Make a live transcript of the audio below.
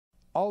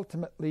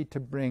ultimately to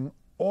bring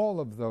all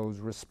of those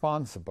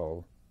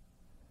responsible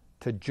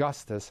to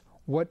justice,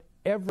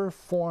 whatever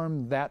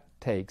form that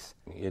takes.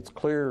 It's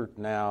clear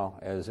now,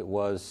 as it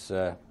was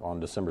on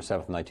December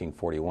 7th,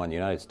 1941, the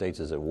United States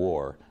is at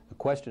war. The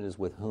question is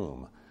with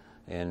whom?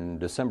 In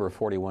December of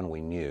 41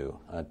 we knew.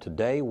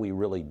 Today we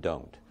really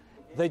don't.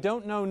 They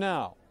don't know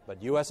now,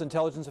 but U.S.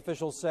 intelligence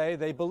officials say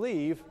they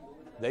believe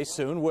they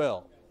soon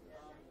will.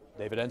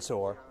 David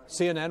Ensor,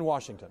 CNN,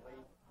 Washington.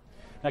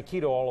 Now,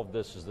 key to all of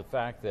this is the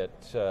fact that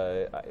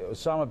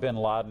Osama bin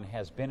Laden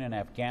has been in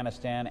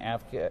Afghanistan.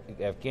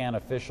 Afghan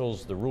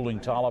officials, the ruling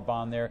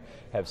Taliban there,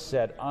 have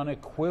said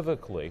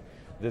unequivocally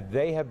that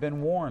they have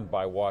been warned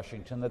by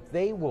Washington that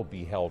they will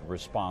be held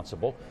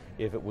responsible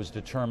if it was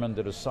determined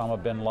that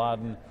Osama bin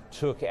Laden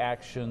took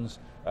actions,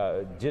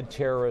 did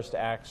terrorist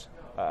acts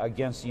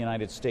against the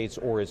United States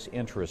or its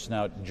interests.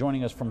 Now,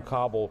 joining us from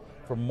Kabul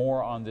for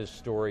more on this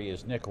story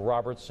is Nick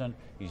Robertson.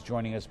 He's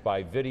joining us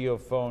by video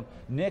phone.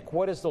 Nick,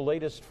 what is the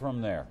latest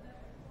from there?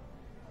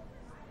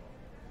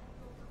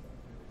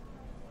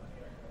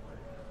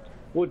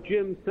 Well,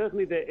 Jim,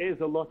 certainly there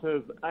is a lot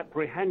of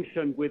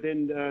apprehension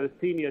within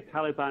senior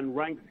Taliban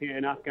ranks here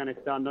in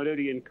Afghanistan, not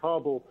only in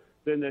Kabul,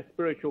 but in their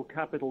spiritual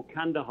capital,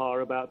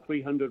 Kandahar, about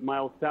 300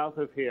 miles south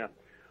of here.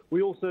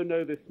 We also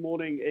know this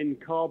morning in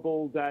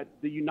Kabul that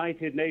the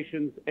United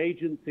Nations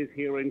agencies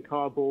here in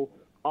Kabul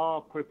are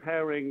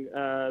preparing,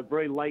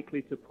 very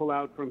likely to pull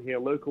out from here.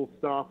 Local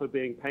staff are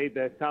being paid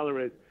their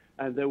salaries,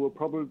 and there will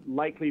probably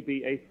likely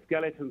be a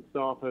skeleton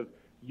staff of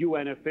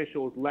UN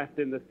officials left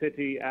in the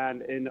city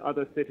and in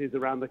other cities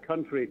around the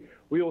country.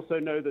 We also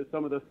know that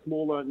some of the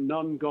smaller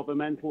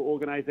non-governmental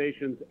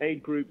organizations,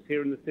 aid groups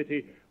here in the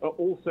city, are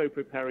also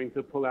preparing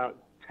to pull out.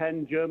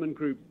 10 German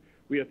groups,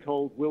 we are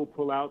told, will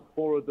pull out,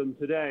 4 of them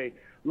today.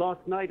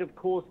 Last night, of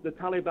course, the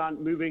Taliban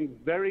moving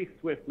very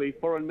swiftly.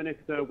 Foreign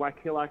Minister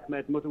Wakil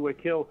Ahmed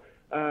Mutawakil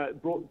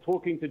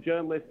talking to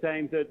journalists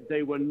saying that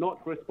they were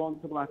not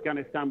responsible,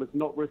 Afghanistan was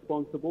not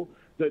responsible,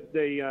 that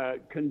they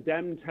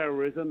condemned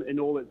terrorism in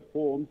all its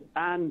forms,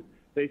 and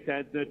they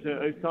said that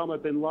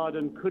Osama bin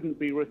Laden couldn't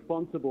be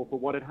responsible for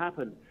what had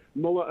happened.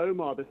 Mullah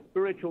Omar, the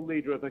spiritual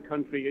leader of the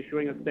country,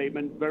 issuing a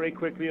statement very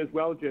quickly as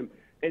well, Jim,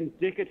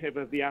 indicative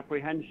of the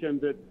apprehension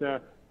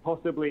that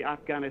possibly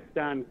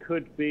Afghanistan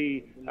could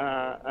be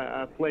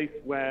a place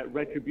where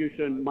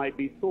retribution might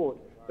be sought.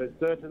 But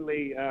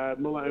certainly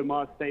Mullah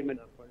Omar's statement,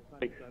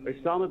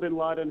 Osama bin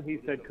Laden, he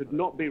said, could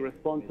not be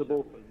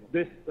responsible.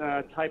 This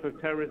type of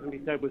terrorism, he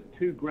said, was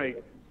too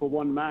great for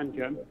one man,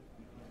 Jim.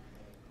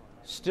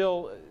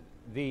 Still,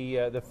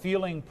 the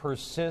feeling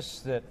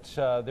persists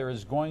that there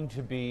is going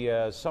to be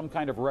some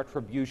kind of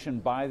retribution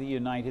by the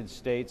United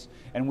States,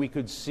 and we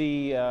could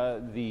see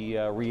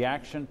the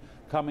reaction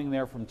coming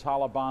there from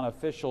Taliban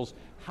officials.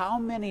 How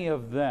many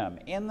of them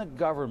in the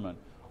government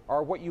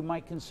are what you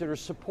might consider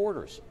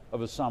supporters of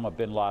Osama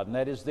bin Laden?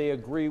 That is, they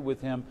agree with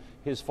him,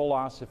 his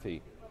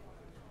philosophy.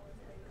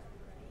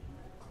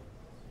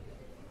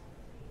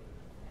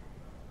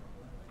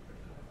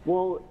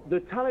 Well, the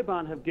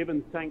Taliban have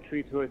given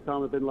sanctuary to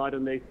Osama bin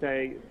Laden, they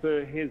say,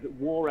 for his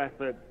war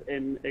efforts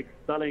in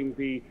expelling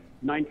the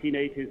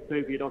 1980s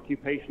Soviet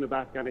occupation of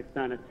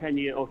Afghanistan, a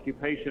 10-year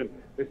occupation.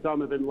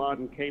 Osama bin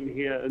Laden came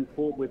here and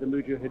fought with the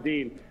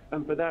Mujahideen.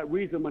 And for that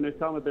reason, when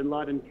Osama bin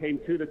Laden came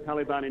to the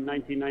Taliban in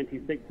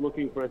 1996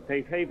 looking for a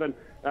safe haven,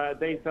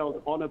 they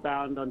felt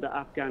honor-bound under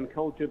Afghan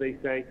culture, they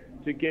say,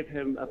 to give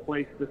him a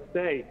place to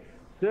stay.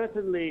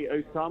 Certainly,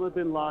 Osama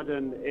bin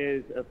Laden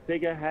is a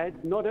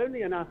figurehead, not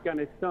only in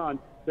Afghanistan,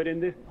 but in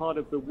this part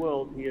of the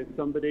world. He is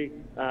somebody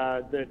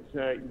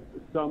that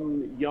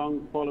some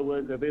young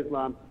followers of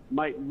Islam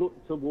might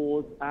look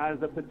towards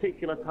as a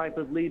particular type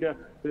of leader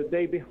that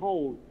they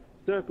behold.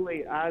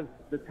 Certainly, as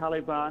the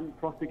Taliban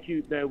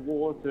prosecute their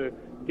war to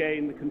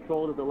gain the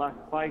control of the last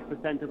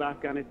 5% of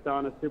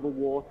Afghanistan, a civil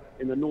war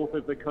in the north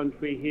of the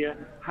country here,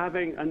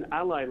 having an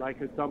ally like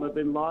Osama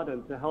bin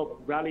Laden to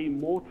help rally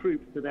more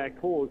troops to their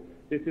cause.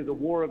 This is a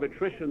war of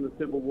attrition, the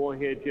civil war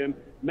here, Jim.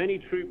 Many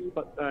troops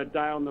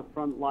die on the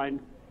front line,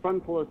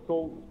 frontal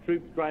assaults,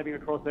 troops driving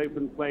across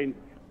open plains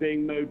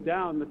being mowed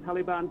down. The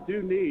Taliban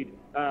do need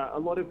a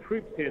lot of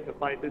troops here to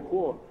fight this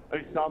war.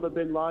 Osama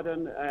bin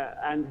Laden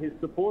and his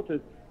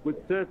supporters would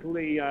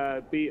certainly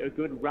be a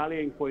good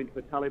rallying point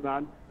for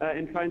Taliban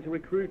in trying to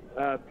recruit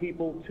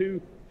people to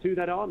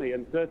that army.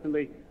 And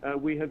certainly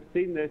we have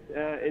seen this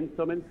in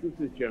some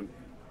instances, Jim.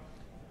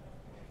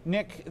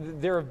 Nick,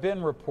 there have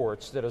been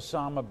reports that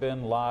Osama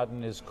bin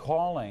Laden is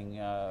calling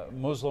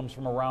Muslims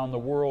from around the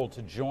world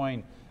to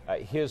join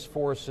his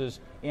forces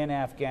in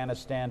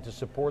Afghanistan to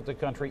support the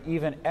country,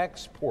 even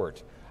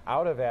export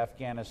out of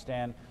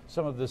Afghanistan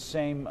some of the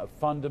same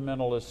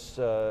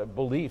fundamentalist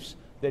beliefs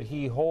that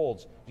he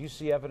holds. Do you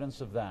see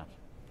evidence of that?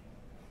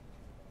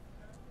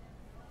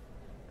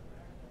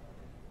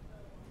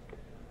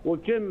 Well,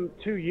 Jim,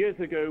 2 years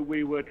ago,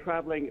 we were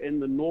traveling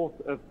in the north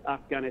of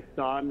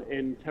Afghanistan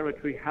in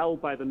territory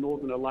held by the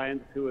Northern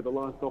Alliance, who are the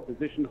last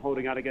opposition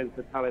holding out against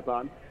the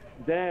Taliban.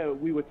 There,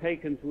 we were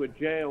taken to a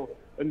jail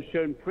and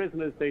shown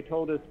prisoners they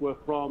told us were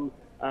from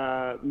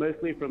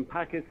mostly from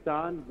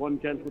Pakistan, one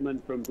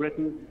gentleman from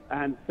Britain,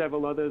 and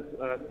several others,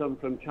 some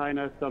from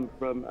China, some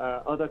from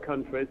other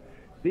countries.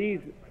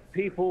 These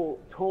people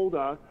told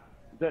us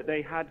that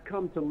they had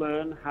come to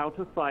learn how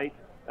to fight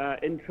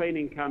in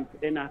training camps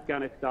in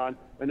Afghanistan,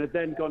 and had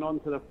then gone on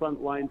to the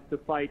front lines to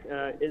fight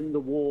in the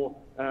war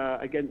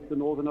against the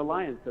Northern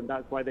Alliance, and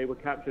that's why they were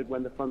captured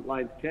when the front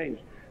lines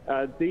changed.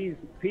 These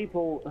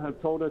people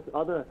have told us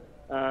other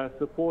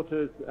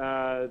supporters,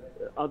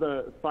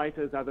 other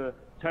fighters, other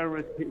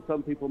terrorists,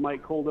 some people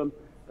might call them,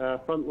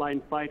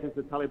 frontline fighters,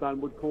 the Taliban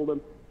would call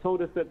them,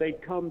 told us that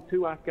they'd come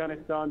to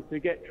Afghanistan to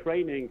get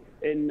training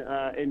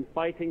in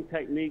fighting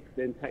techniques,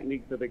 in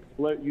techniques of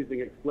using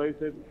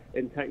explosives,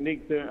 in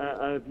techniques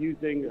of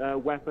using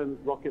weapons,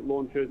 rocket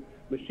launchers,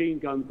 machine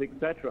guns,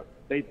 etc.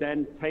 They'd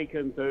then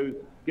taken those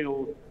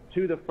skills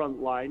to the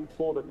front line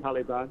for the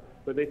Taliban,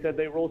 but they said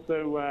they were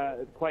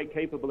also quite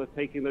capable of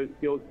taking those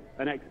skills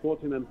and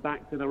exporting them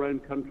back to their own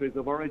countries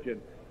of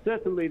origin.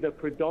 Certainly the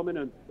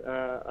predominance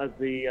of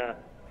the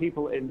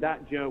people in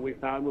that jail we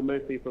found were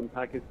mostly from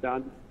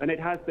Pakistan, and it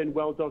has been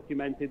well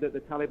documented that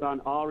the Taliban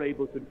are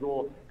able to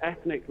draw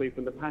ethnically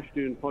from the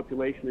Pashtun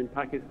population in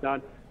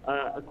Pakistan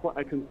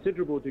a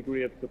considerable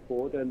degree of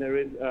support, and there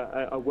is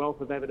a wealth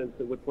of evidence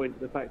that would point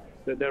to the fact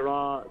that there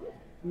are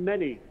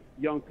many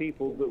young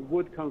people that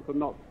would come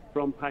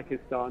from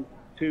Pakistan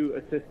to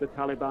assist the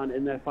Taliban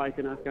in their fight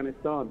in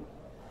Afghanistan.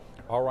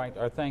 All right,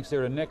 our thanks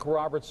there to Nick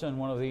Robertson,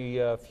 one of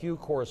the few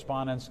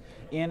correspondents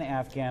in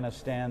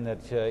Afghanistan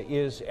that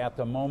is at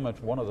the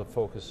moment one of the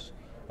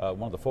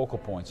focal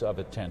points of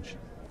attention.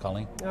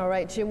 Colleen? All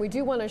right, Jim, we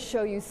do want to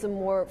show you some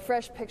more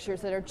fresh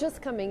pictures that are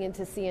just coming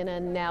into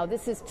CNN now.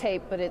 This is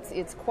tape, but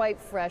it's quite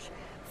fresh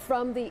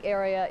from the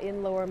area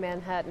in Lower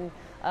Manhattan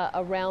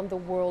around the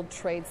World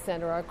Trade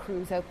Center. Our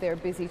crew's out there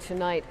busy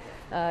tonight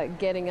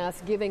giving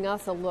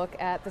us a look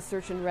at the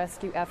search and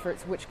rescue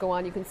efforts which go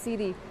on. You can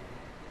see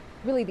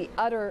really the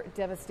utter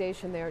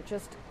devastation there,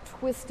 just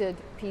twisted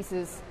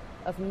pieces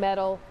of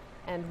metal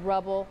and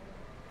rubble.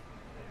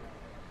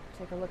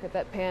 Take a look at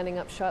that panning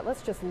up shot.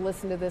 Let's just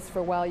listen to this for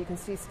a while. You can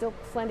see still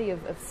plenty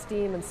of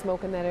steam and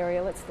smoke in that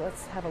area.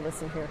 Let's have a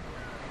listen here.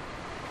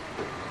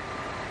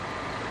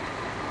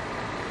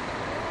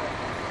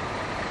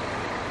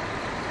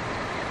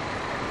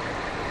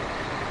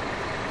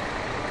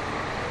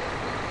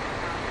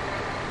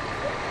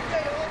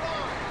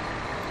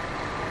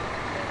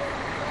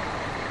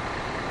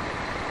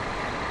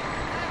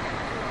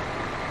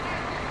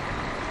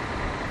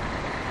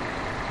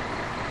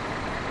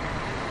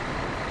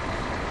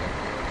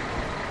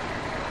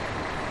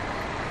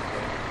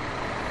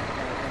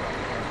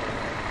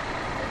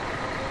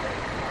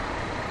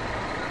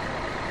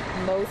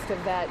 Most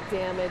of that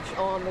damage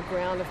on the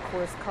ground, of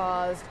course,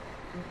 caused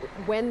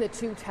when the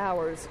two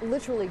towers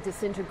literally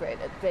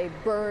disintegrated. They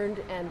burned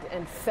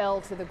and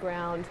fell to the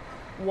ground,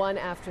 one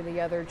after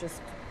the other,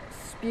 just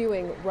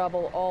spewing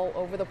rubble all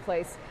over the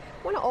place.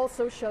 I want to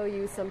also show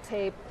you some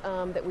tape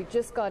that we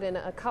just got in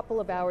a couple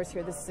of hours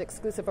here. This is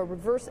exclusive, a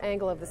reverse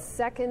angle of the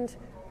second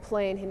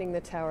plane hitting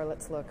the tower.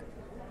 Let's look.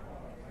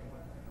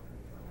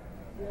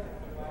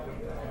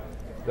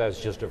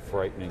 That's just a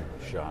frightening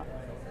shot.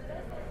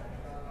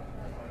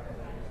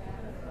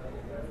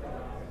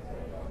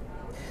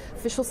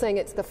 Officials saying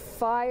it's the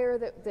fire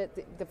that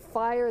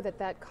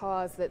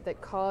caused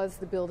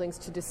the buildings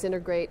to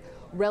disintegrate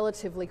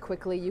relatively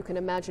quickly. You can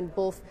imagine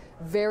both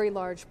very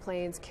large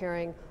planes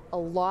carrying a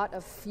lot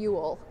of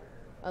fuel,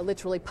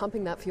 literally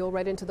pumping that fuel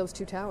right into those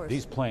two towers.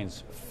 These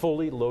planes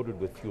fully loaded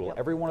with fuel. Yep.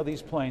 Every one of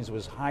these planes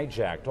was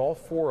hijacked. All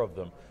four of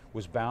them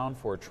was bound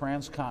for a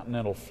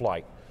transcontinental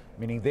flight,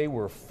 meaning they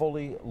were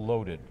fully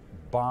loaded.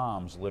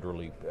 Bombs,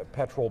 literally,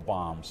 petrol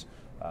bombs.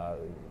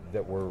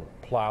 That were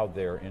plowed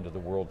there into the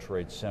World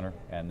Trade Center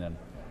and then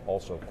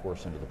also, of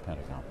course, into the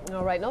Pentagon.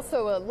 All right, and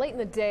also late in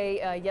the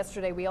day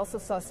yesterday, we also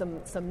saw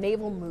some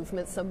naval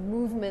movements, some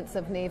movements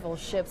of naval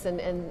ships, and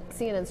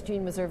CNN's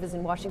Jean Meserve is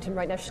in Washington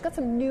right now. She's got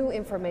some new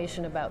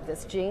information about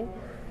this. Jean?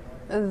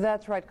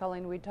 That's right,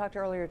 Colleen. We talked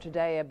earlier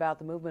today about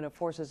the movement of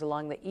forces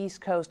along the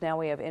East Coast. Now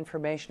we have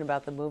information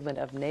about the movement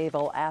of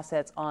naval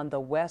assets on the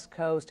West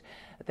Coast.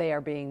 They are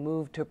being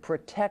moved to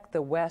protect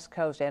the West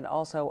Coast and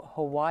also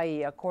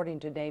Hawaii, according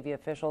to Navy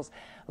officials.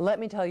 Let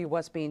me tell you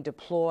what's being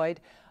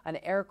deployed. An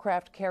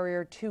aircraft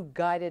carrier, 2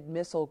 guided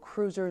missile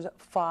cruisers,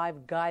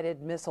 5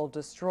 guided missile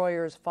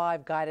destroyers,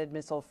 5 guided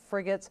missile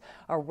frigates,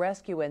 a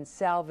rescue and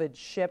salvage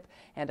ship,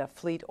 and a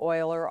fleet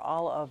oiler.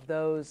 All of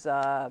those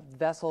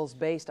vessels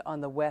based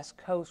on the West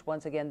Coast.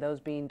 Once again,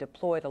 those being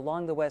deployed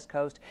along the West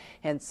Coast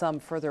and some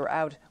further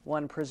out,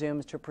 one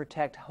presumes, to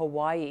protect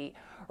Hawaii.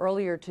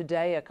 Earlier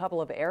today, a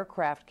couple of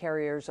aircraft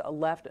carriers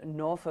left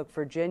Norfolk,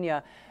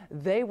 Virginia.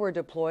 They were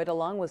deployed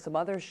along with some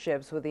other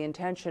ships with the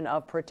intention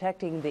of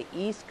protecting the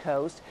East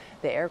Coast.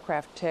 The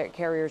aircraft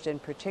carriers in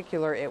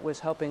particular, it was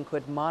hoping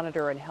could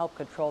monitor and help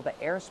control the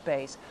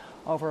airspace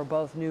over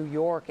both New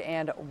York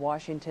and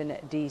Washington,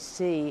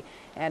 D.C.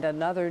 And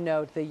another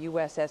note, the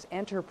USS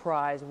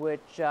Enterprise,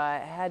 which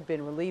had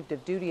been relieved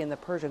of duty in the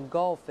Persian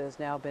Gulf, has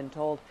now been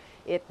told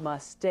it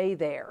must stay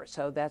there.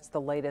 So that's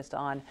the latest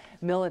on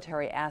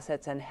military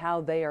assets and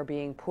how they are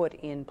being put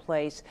in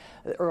place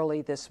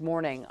early this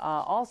morning.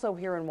 Also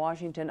here in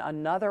Washington,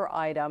 another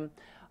item.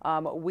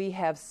 We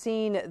have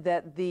seen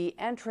that the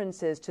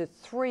entrances to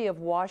 3 of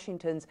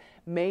Washington's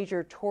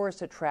major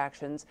tourist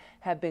attractions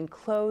have been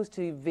closed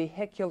to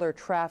vehicular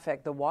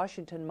traffic. The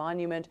Washington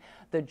Monument,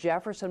 the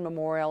Jefferson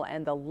Memorial,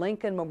 and the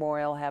Lincoln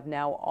Memorial have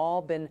now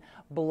all been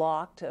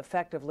blocked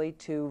effectively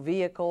to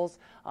vehicles.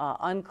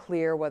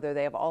 Unclear whether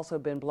they have also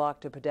been blocked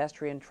to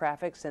pedestrian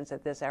traffic, since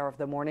at this hour of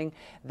the morning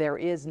there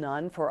is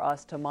none for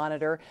us to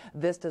monitor.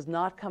 This does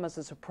not come as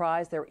a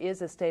surprise. There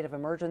is a state of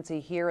emergency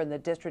here in the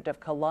District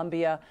of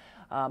Columbia.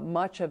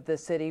 Much of the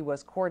city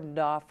was cordoned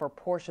off for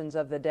portions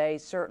of the day.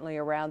 Certainly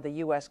around the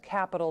U.S.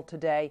 Capitol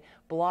today,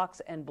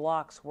 blocks and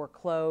blocks were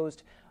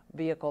closed.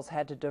 Vehicles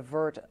had to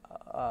divert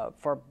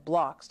for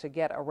blocks to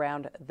get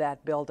around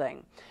that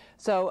building.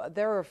 So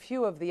there are a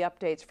few of the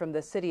updates from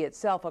the city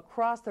itself.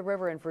 Across the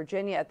river in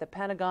Virginia at the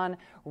Pentagon,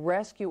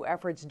 rescue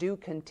efforts do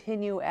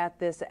continue at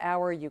this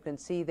hour. You can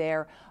see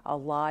there a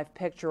live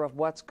picture of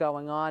what's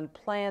going on.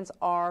 Plans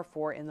are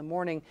for in the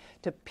morning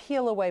to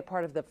peel away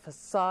part of the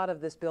facade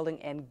of this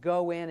building and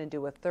go in and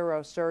do a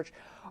thorough search.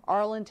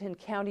 Arlington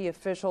County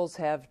officials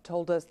have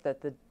told us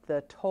that the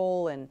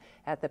toll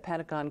at the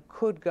Pentagon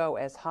could go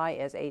as high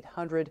as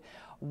 100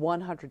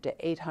 to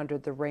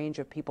 800, the range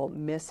of people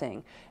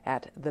missing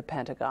at the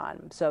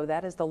Pentagon. So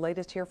that is the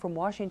latest here from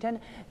Washington.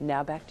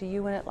 Now back to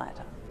you in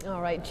Atlanta.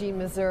 All right, Jean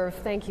Meserve,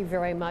 thank you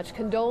very much.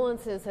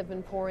 Condolences have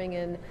been pouring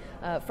in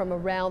from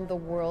around the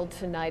world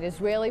tonight.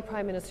 Israeli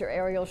Prime Minister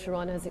Ariel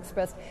Sharon has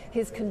expressed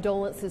his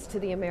condolences to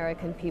the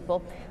American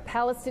people.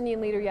 Palestinian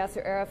leader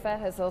Yasser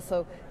Arafat has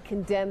also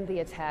condemned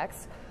the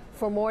attacks.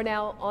 For more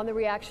now on the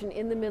reaction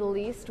in the Middle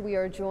East, we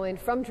are joined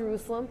from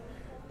Jerusalem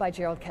by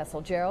Gerald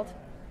Kessel. Gerald?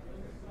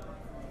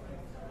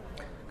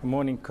 Good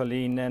morning,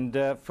 Colleen. And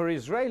for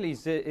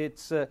Israelis,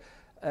 it's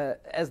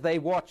as they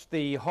watch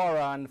the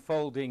horror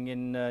unfolding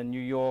in New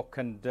York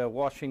and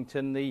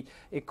Washington, the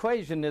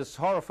equation is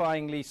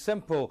horrifyingly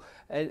simple.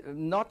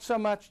 Not so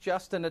much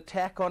just an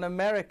attack on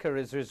America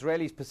as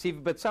Israelis perceive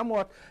it, but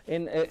somewhat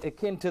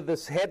akin to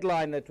this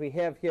headline that we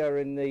have here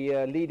in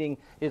the leading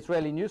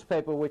Israeli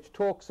newspaper, which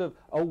talks of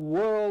a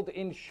world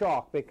in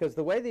shock, because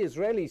the way the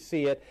Israelis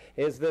see it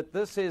is that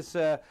this is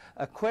a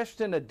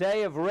question, a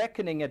day of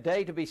reckoning, a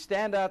day to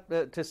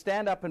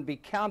stand up and be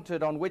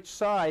counted on which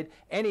side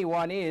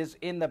anyone is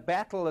in the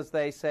battle, as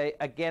they say,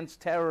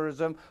 against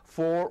terrorism,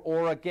 for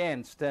or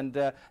against. And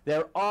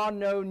there are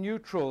no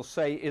neutrals,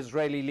 say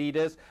Israeli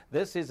leaders.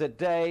 This is a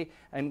day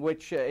in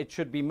which it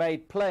should be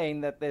made plain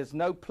that there's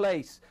no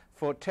place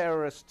for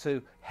terrorists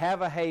to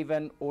have a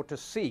haven or to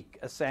seek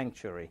a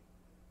sanctuary.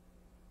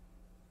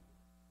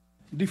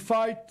 The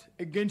fight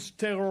against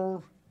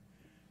terror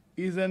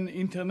is an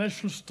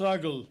international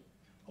struggle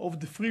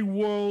of the free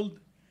world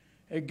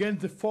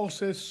against the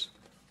forces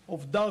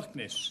of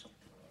darkness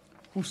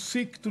who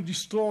seek to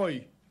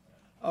destroy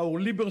our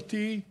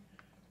liberty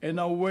and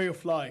our way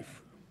of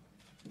life.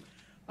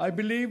 I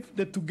believe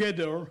that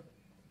together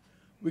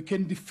we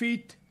can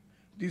defeat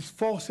these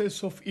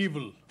forces of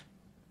evil.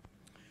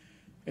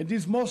 At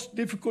this most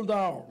difficult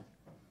hour,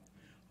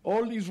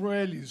 all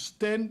Israelis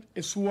stand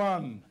as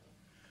one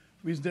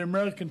with the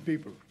American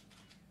people.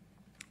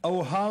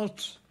 Our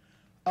hearts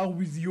are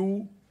with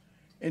you,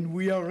 and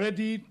we are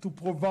ready to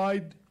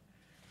provide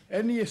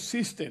any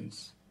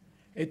assistance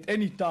at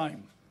any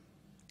time.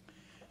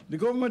 The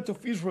government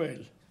of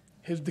Israel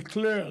has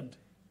declared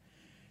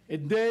a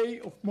day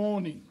of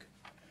mourning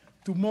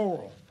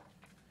tomorrow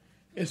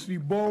as we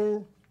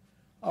bow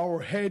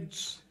our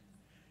heads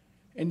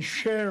and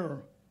share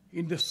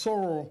in the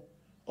sorrow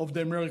of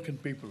the American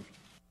people.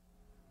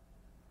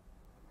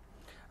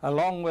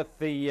 Along with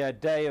the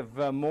day of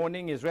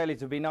mourning,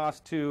 Israelis have been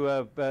asked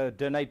to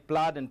donate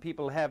blood, and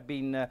people have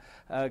been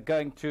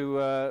going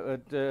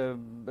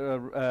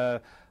to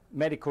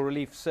medical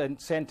relief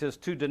centers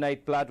to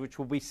donate blood, which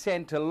will be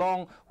sent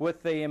along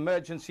with the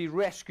emergency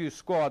rescue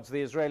squads.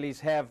 The Israelis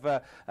have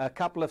a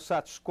couple of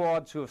such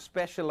squads who have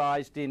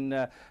specialized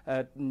in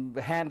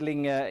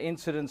handling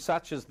incidents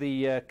such as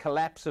the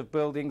collapse of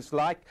buildings,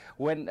 like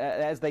when,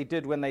 as they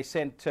did when they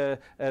sent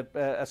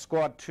a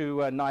squad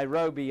to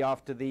Nairobi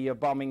after the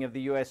bombing of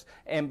the U.S.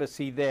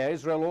 embassy there.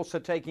 Israel also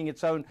taking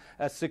its own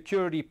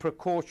security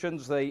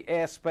precautions, the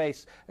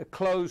airspace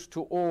closed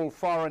to all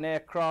foreign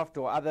aircraft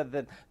or other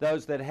than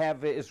those that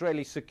have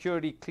Israeli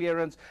security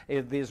clearance,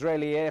 the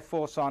Israeli Air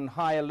Force on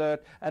high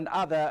alert, and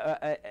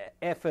other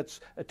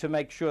efforts to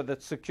make sure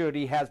that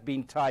security has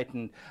been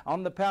tightened.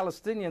 On the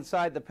Palestinian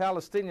side, the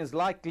Palestinians,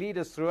 like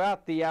leaders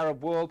throughout the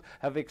Arab world,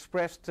 have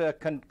expressed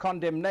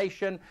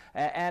condemnation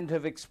and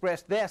have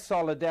expressed their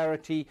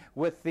solidarity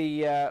with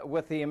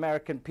the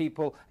American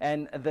people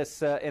and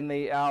this in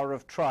the hour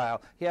of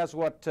trial. Here's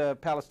what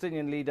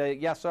Palestinian leader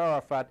Yasser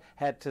Arafat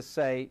had to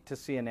say to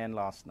CNN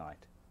last night.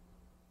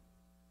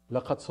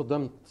 لقد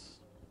صدمت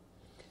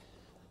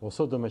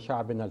وصدم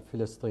شعبنا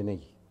الفلسطيني.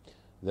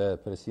 The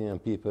Palestinian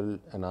people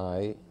and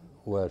I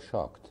were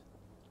shocked.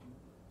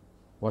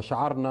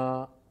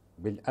 وشعرنا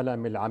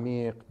بالألم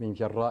العميق من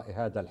جراء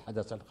هذا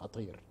الحدث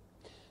الخطير.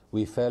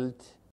 We felt